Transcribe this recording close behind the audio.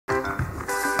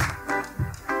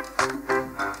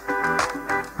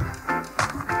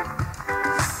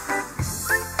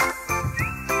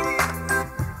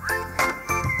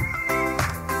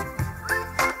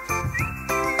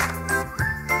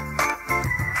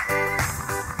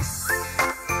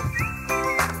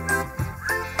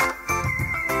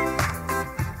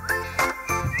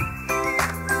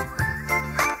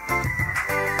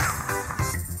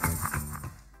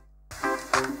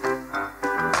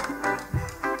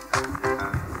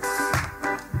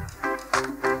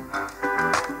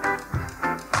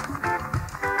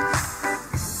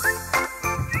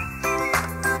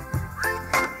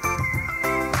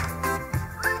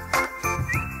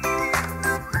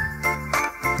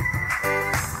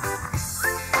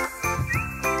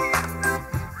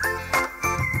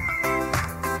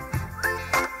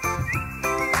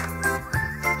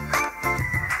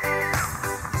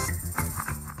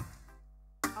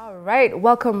right,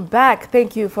 welcome back.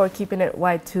 Thank you for keeping it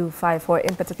Y254,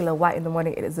 in particular Y in the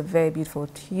morning. It is a very beautiful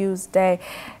Tuesday.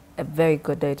 A very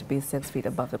good day to be 6 feet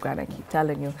above the ground, I keep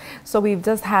telling you. So we've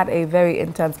just had a very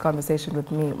intense conversation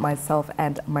with me, myself,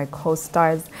 and my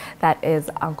co-stars. That is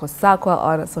Uncle Sakwa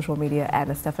on social media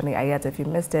and Stephanie Ayeta. If you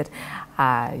missed it,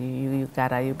 you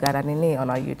got a nini on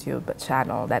our YouTube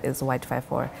channel. That is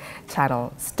Y254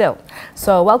 channel still.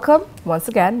 So welcome once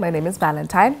again. My name is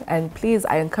Valentine, and please,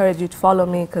 I encourage you to follow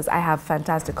me because I have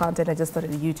fantastic content. I just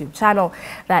started a YouTube channel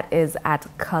that is at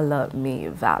Color Me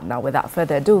Val. Now, without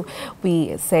further ado,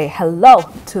 we say hello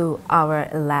to our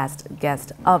last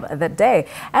guest of the day.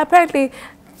 And apparently,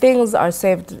 things are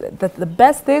saved, the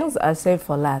best things are saved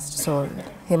for last, so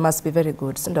he must be very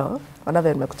good. So,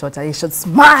 you should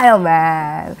smile,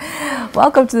 man.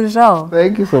 Welcome to the show.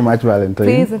 Thank you so much, Valentine.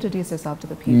 Please introduce yourself to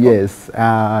the people. Yes,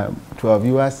 to our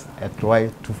viewers at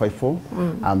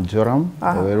Y254, I'm Joram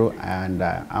Owero, and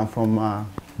I'm from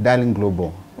Darling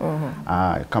Global,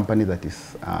 a company that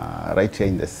is right here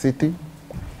in the city.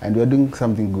 And we're doing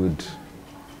something good,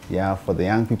 yeah, for the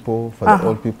young people, for the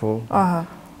old people.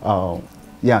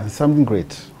 Yeah, it's something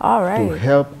great. All right. To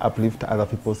help uplift other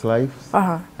people's lives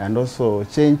and also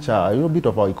change a little bit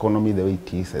of our economy the way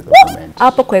it is at the moment.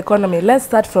 Upper economy. Let's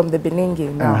start from the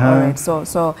beginning now. All right.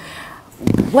 So,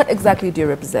 what exactly do you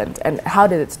represent, and how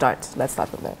did it start? Let's start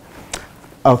from there.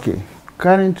 Okay.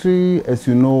 Currently, as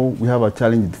you know, we have a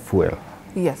challenge with fuel.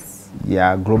 Yes.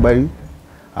 Yeah, globally.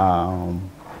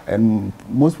 And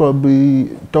most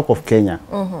probably talk of Kenya,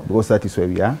 because that is where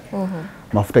we are.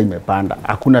 Mafuta imepanda.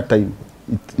 Hakuna time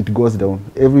it goes down.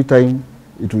 Every time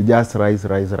it will just rise.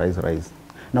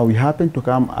 Now we happen to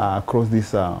come across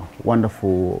this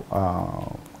wonderful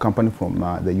company from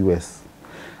the US,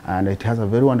 and it has a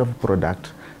very wonderful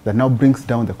product that now brings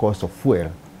down the cost of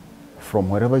fuel from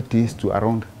wherever it is to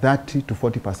around 30 to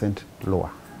 40%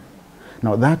 lower.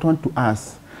 Now that one to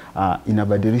us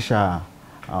inabadilisha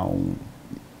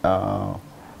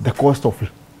the cost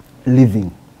of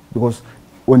living, because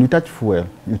when you touch fuel,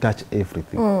 you touch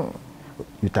everything.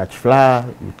 You touch flour,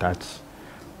 you touch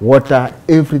water,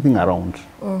 everything around,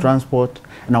 transport.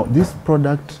 Now this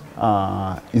product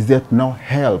is there to now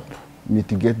help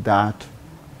mitigate that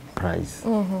price.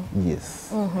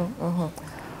 Yes.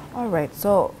 All right,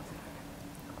 so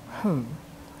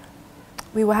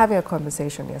we were having a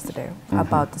conversation yesterday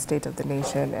about the state of the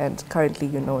nation, and currently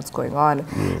you know what's going on,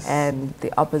 and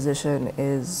the opposition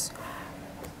is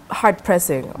hard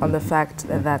pressing on the fact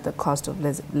that the cost of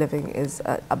living is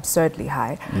absurdly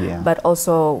high. But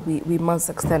also we must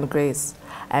extend grace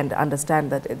and understand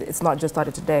that it's not just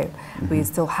started today. We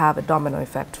still have a domino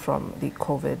effect from the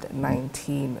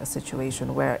COVID-19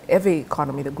 situation, where every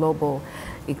economy, the global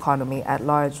economy at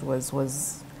large,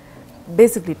 was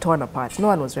basically torn apart. No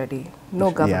one was ready.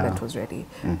 No government was ready.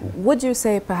 Would you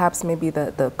say perhaps maybe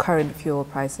the current fuel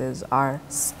prices are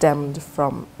stemmed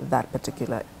from that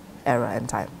particular era and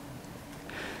time?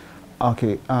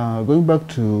 Okay, going back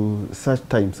to such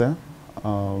times,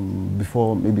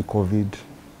 before maybe COVID,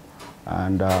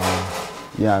 and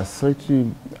yeah,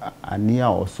 slightly a year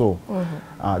or so,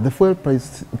 the fuel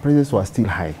prices were still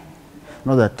high.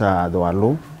 Not that they were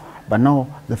low, but now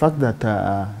the fact that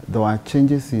there were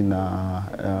changes in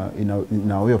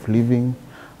our way of living,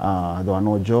 there were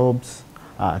no jobs,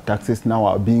 taxes now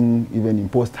are being even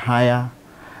imposed higher,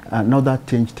 now that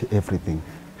changed everything.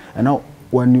 And now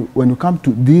when you come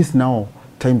to this now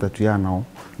time that we are now,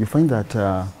 you find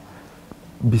that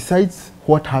besides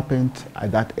what happened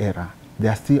at that era,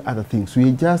 there are still other things.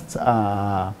 We just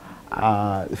a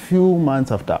few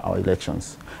months after our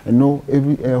elections, and know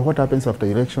what happens after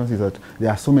elections is that there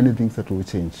are so many things that will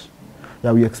change.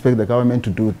 Yeah, we expect the government to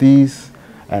do this,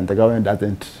 and the government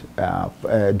doesn't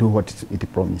do what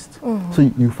it promised.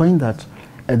 So you find that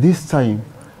at this time,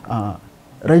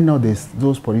 right now there's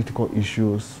those political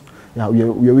issues. Yeah, we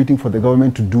are waiting for the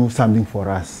government to do something for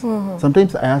us.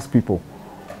 Sometimes I ask people,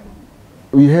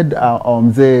 we had our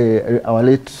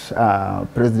late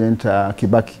President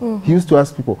Kibaki. He used to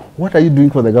ask people, what are you doing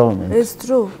for the government? It's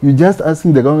true. You're just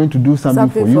asking the government to do something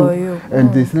for you.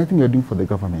 And there's nothing you're doing for the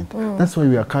government. That's why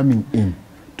we are coming in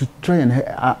to try and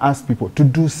ask people to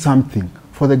do something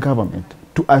for the government,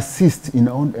 to assist in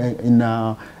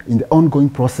the ongoing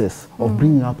process of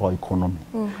bringing up our economy.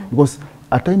 Because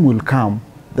a time will come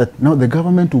that now the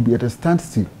government will be at a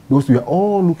standstill, because we are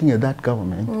all looking at that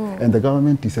government, and the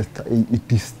government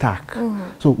is stuck.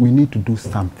 So we need to do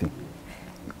something,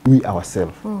 we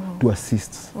ourselves, to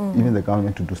assist even the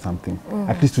government to do something,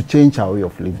 at least to change our way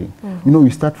of living. You know, we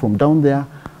start from down there,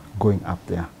 going up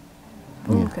there.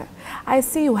 Okay. I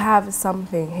see you have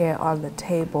something here on the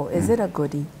table. Is it a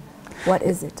goodie? What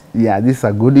is it? Yeah, this is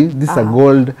a goodie. This is a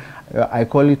gold. I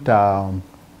call it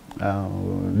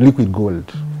liquid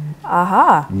gold.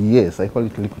 Aha. Yes, I call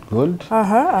it liquid gold.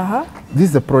 This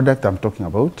is the product I'm talking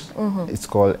about. It's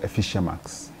called Efficia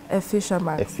Max. Efficia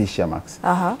Max. Efficia Max.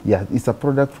 Yeah, it's a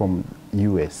product from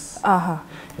US.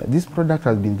 This product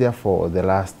has been there for the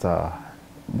last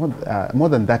more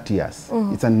than 30 years.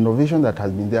 It's an innovation that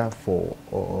has been there for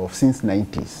since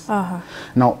 90s.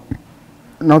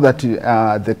 Now that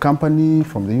the company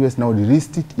from the US now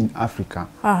released it in Africa,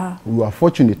 we are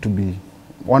fortunate to be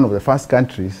one of the first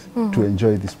countries to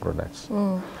enjoy these products.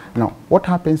 Now, what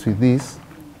happens with this,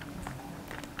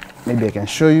 maybe I can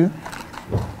show you.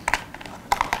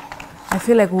 I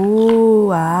feel like,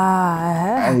 ooh,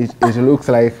 And it looks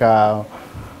like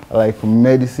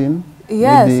medicine.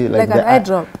 Yes, maybe like an eye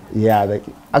drop. Yeah, like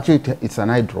actually it's an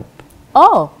eye drop.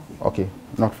 Oh. Okay,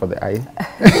 not for the eye.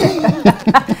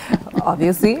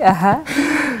 Obviously,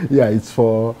 Yeah, it's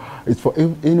for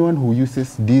anyone who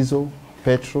uses diesel,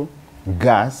 petrol,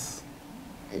 gas,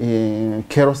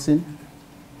 kerosene.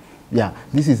 Yeah,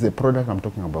 this is the product I'm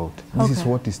talking about. This is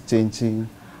what is changing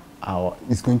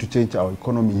it's going to change our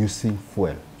economy using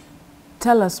fuel.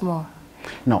 Tell us more.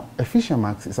 Now, Efficia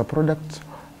Max is a product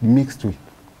mixed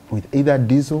with either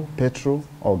diesel, petrol,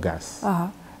 or gas,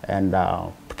 and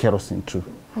kerosene too.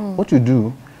 What you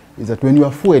do is that when you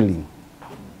are fueling,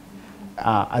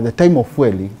 at the time of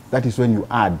fueling, that is when you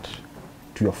add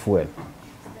to your fuel.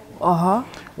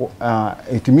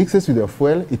 It mixes with your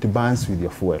fuel, it burns with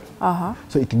your fuel.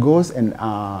 So it goes and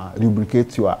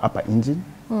lubricates your upper engine,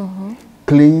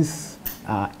 cleans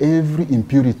every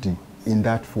impurity in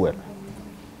that fuel.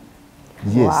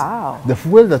 Yes. Wow. The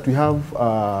fuel that we have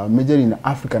majorly in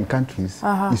African countries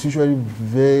is usually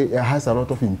has a lot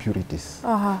of impurities.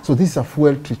 So this is a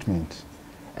fuel treatment,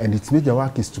 and its major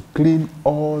work is to clean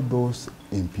all those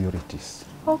impurities.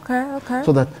 Okay.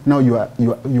 So that now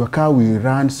your car will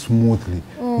run smoothly.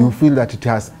 You feel that it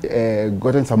has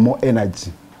gotten some more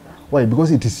energy. Why?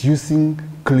 Because it is using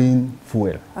clean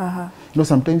fuel. You know,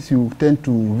 sometimes you tend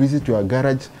to visit your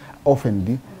garage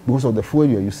often because of the fuel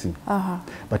you're using.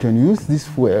 But when you use this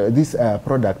fuel, this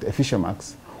product, Efficia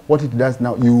Max, what it does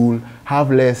now, you will have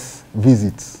less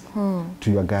visits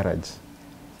to your garage.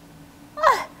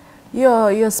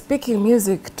 You're speaking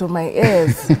music to my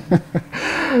ears.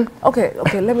 Okay,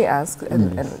 let me ask.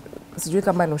 Sijui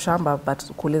kama ni ushamba,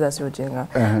 but kuuliza sio jenga.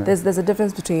 There's a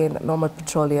difference between normal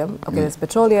petroleum. Okay, there's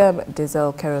petroleum,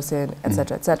 diesel, kerosene,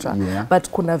 etc., etc.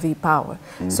 But kuna V-Power.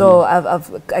 So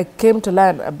I came to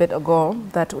learn a bit ago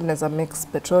that unaweza mix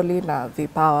petroli na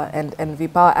V-Power, and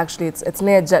V-Power actually it's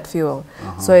near jet fuel.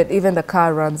 So even the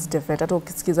car runs different. Hata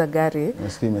ukisikiza gari.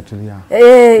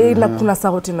 Kuna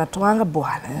sauti inatoanga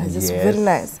bwana. It's just very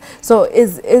nice. So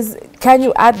can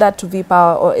you add that to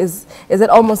V-Power, or is it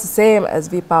almost the same as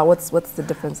V-Power? What's the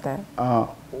difference there?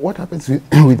 What happens with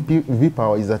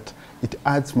V-Power is that it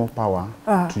adds more power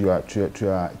to your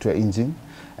engine,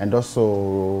 and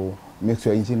also makes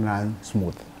your engine run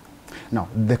smooth. Now,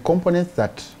 the components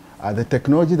that the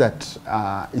technology that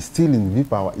is still in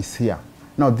V-Power is here.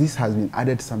 Now, this has been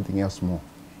added something else more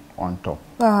on top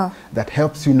that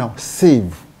helps you now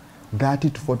save 30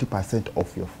 to 40%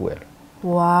 of your fuel.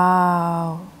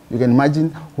 Wow. You can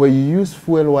imagine where you use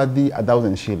fuel worthy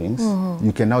 1,000 shillings,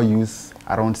 you can now use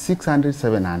around 600,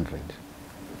 700.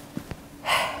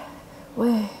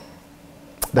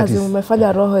 That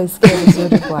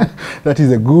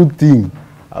is a good thing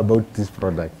about this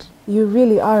product. You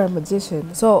really are a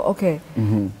magician. So, okay.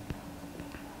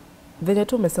 Venye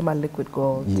tu umesema liquid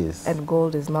gold. Yes. And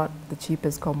gold is not the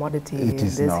cheapest commodity in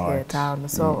this here town.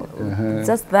 So,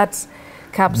 just that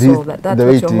capsule, that's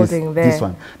what you're holding there. This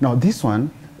one. Now,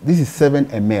 this is 7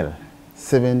 ml,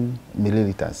 7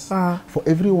 milliliters. For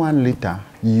every 1 liter,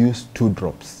 you use 2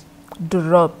 drops.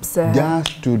 Drops.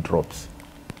 Just 2 drops.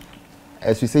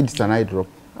 As we said, it's an eye drop.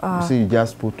 You see, you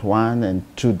just put 1 and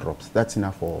 2 drops. That's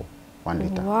enough for 1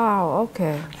 liter. Wow,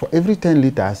 okay. For every 10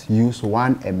 liters, you use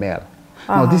 1 ml.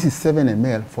 Now, this is 7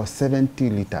 ml for 70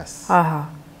 liters.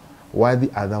 Worthy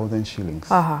 1,000 shillings.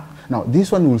 Now,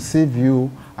 this one will save you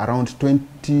around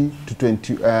 20 to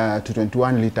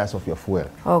 21 liters of your fuel.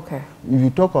 Okay. If you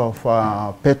talk of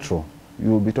petrol, you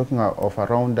will be talking of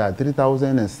around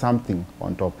 3,000 and something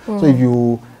on top. So if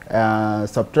you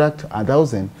subtract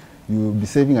 1,000, you will be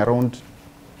saving around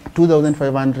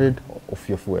 2,500 of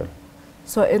your fuel.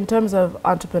 So in terms of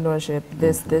entrepreneurship,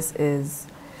 this is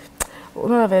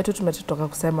unaona vile tu tumetoka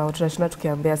kusema tunashinda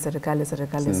tukiambia serikali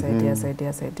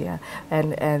saidia,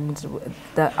 and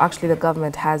actually the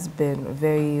government has been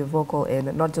very vocal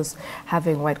in not just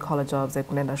having white collar jobs like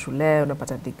unaenda shule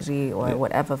unapata degree or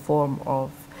whatever form of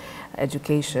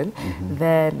education,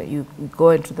 then you go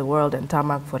into the world and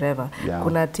tarmac forever. Yeah.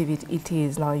 Kuna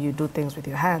TVETs, now you do things with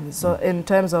your hands. So in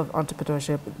terms of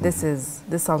entrepreneurship,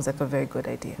 this sounds like a very good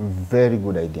idea. Very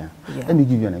good idea. Yeah. Let me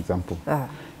give you an example.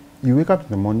 You wake up in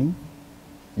the morning,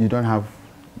 you don't have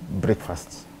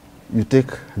breakfast. You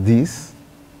take this,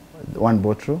 one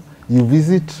bottle, you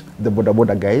visit the boda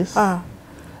boda guys,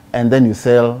 and then you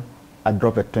sell a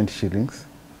drop at 20 shillings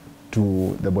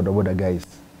to the boda boda guys.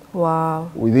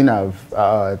 Wow. Within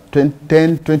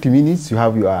 20 minutes, you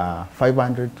have your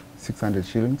 500, 600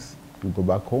 shillings. You go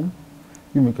back home,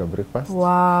 you make your breakfast,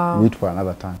 wow, wait for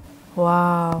another turn.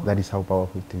 Wow. That is how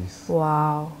powerful it is.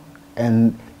 Wow.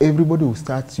 And everybody who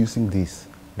starts using this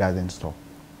doesn't stop.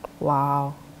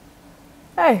 Wow.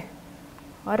 Hey,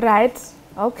 all right,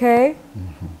 okay.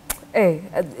 Hey,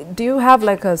 do you have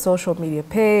like a social media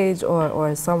page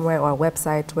or somewhere or a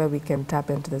website where we can tap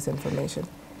into this information?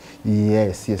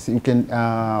 Yes, yes. You can,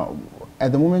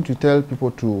 at the moment we tell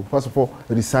people to, first of all,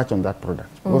 research on that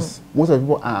product. Because most of the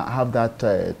people have that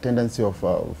tendency of,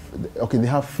 okay, they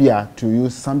have fear to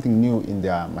use something new in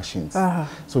their machines.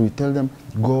 So we tell them,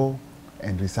 go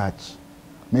and research.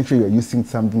 Make sure you're using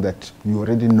something that you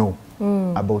already know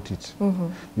about it.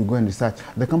 You go and research.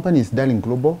 The company is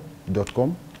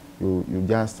darlingglobal.com. You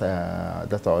just,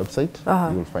 that's our website.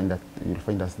 You'll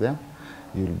find us there.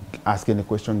 You'll ask any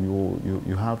question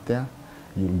you have there.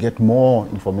 You'll get more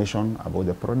information about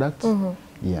the product.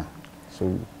 Yeah.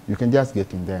 So you can just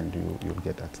get in there and you'll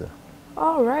get that there.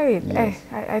 All right. Yes.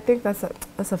 Hey, I think that's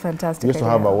a fantastic We also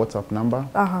idea. have a WhatsApp number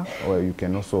where you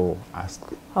can also ask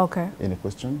any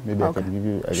question. Maybe I can give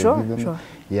you. I can give them. Sure.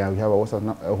 Yeah, we have a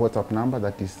WhatsApp number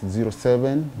that is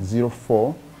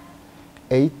 0704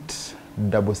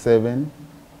 877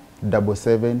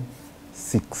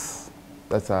 776.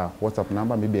 That's a WhatsApp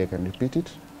number. Maybe I can repeat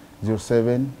it.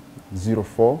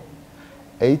 0704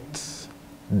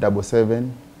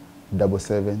 877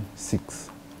 776.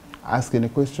 Ask any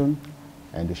question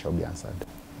and they shall be answered.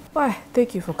 Well,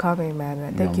 thank you for coming,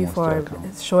 man. Thank you for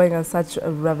welcome. showing us such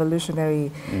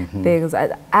revolutionary things.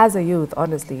 As a youth,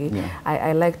 honestly,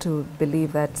 I like to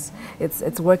believe that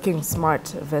it's working smart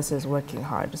versus working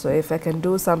hard. So if I can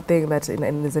do something that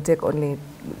is a take only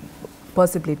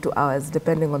possibly 2 hours,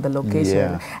 depending on the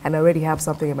location, and I already have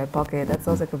something in my pocket, that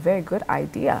sounds like a very good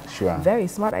idea. Sure. Very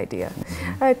smart idea.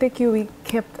 All right, thank you. We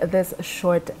kept this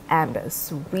short and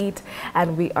sweet,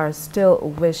 and we are still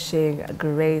wishing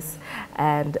Grace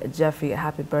and Jeffrey a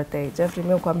happy birthday. Jeffrey,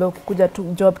 mimi kuambia ukikuja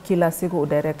tu job kila siku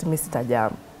udirect mi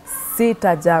sitajam.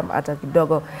 Sitajam hata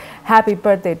kidogo. Happy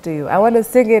birthday to you. I want to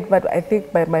sing it, but I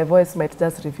think my voice might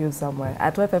just refuse somewhere.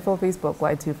 At Y254 Facebook,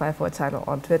 Y254 channel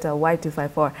on Twitter,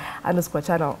 Y254_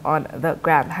 channel on the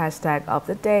gram. Hashtag of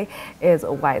the day is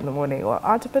Y in the morning, or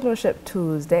Entrepreneurship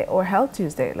Tuesday, or Health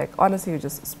Tuesday. Like, honestly, you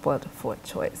just spoiled for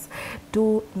choice.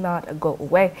 Do not go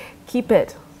away. Keep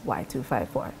it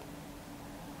Y254.